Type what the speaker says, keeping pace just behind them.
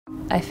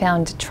I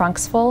found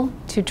trunks full,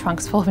 2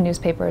 trunks full of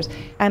newspapers.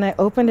 And I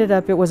opened it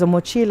up, it was a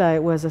mochila,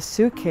 it was a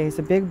suitcase,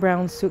 a big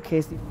brown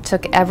suitcase.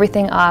 Took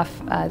everything off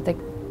the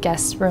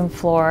guest room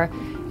floor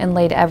and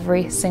laid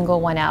every single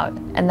one out.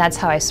 And that's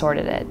how I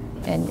sorted it.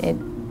 And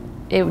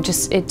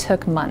it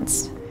took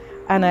months.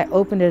 And I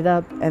opened it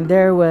up and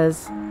there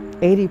was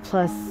 80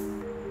 plus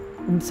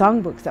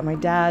songbooks that my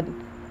dad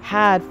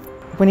had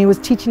when he was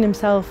teaching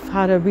himself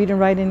how to read and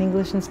write in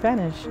English and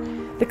Spanish.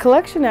 The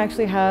collection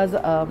actually has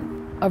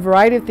a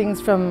variety of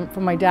things from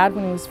my dad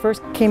when he was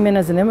first came in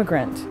as an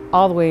immigrant,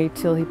 all the way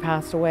till he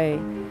passed away,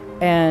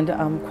 and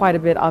quite a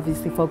bit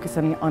obviously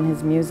focusing on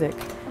his music.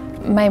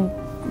 My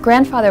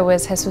grandfather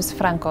was Jesus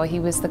Franco. He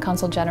was the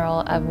Consul General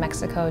of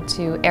Mexico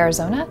to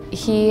Arizona.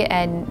 He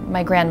and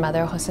my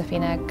grandmother,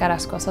 Josefina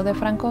Carrascoso de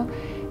Franco,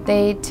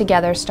 they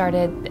together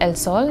started El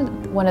Sol,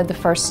 one of the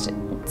first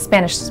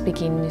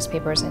Spanish-speaking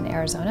newspapers in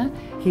Arizona.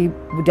 He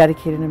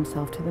dedicated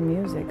himself to the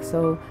music,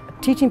 so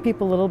teaching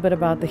people a little bit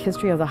about the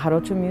history of the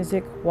Jarocho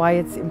music, why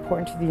it's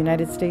important to the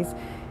United States,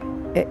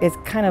 is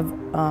kind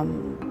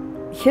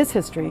of his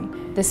history.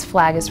 This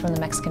flag is from the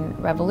Mexican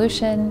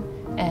Revolution,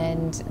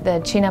 and the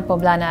China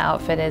Poblana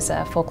outfit is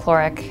a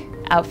folkloric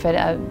outfit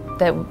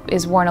that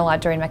is worn a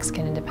lot during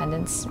Mexican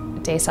Independence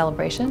Day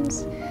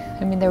celebrations.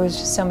 I mean, there was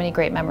just so many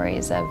great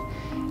memories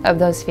of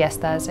those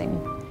fiestas, and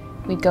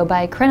we'd go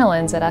buy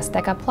crinolines at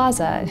Azteca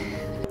Plaza.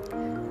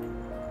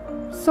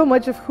 So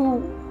much of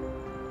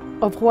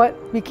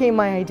what became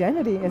my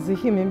identity as a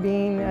human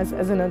being, as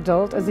an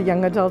adult, as a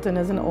young adult and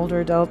as an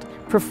older adult,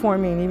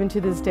 performing. Even to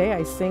this day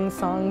I sing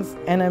songs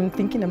and I'm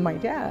thinking of my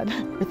dad.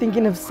 We're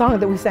thinking of songs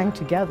that we sang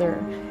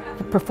together,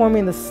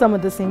 performing some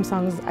of the same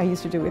songs I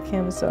used to do with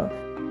him. So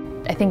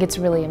I think it's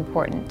really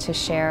important to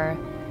share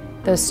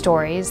those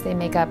stories. They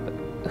make up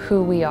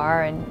who we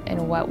are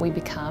and what we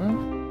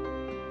become.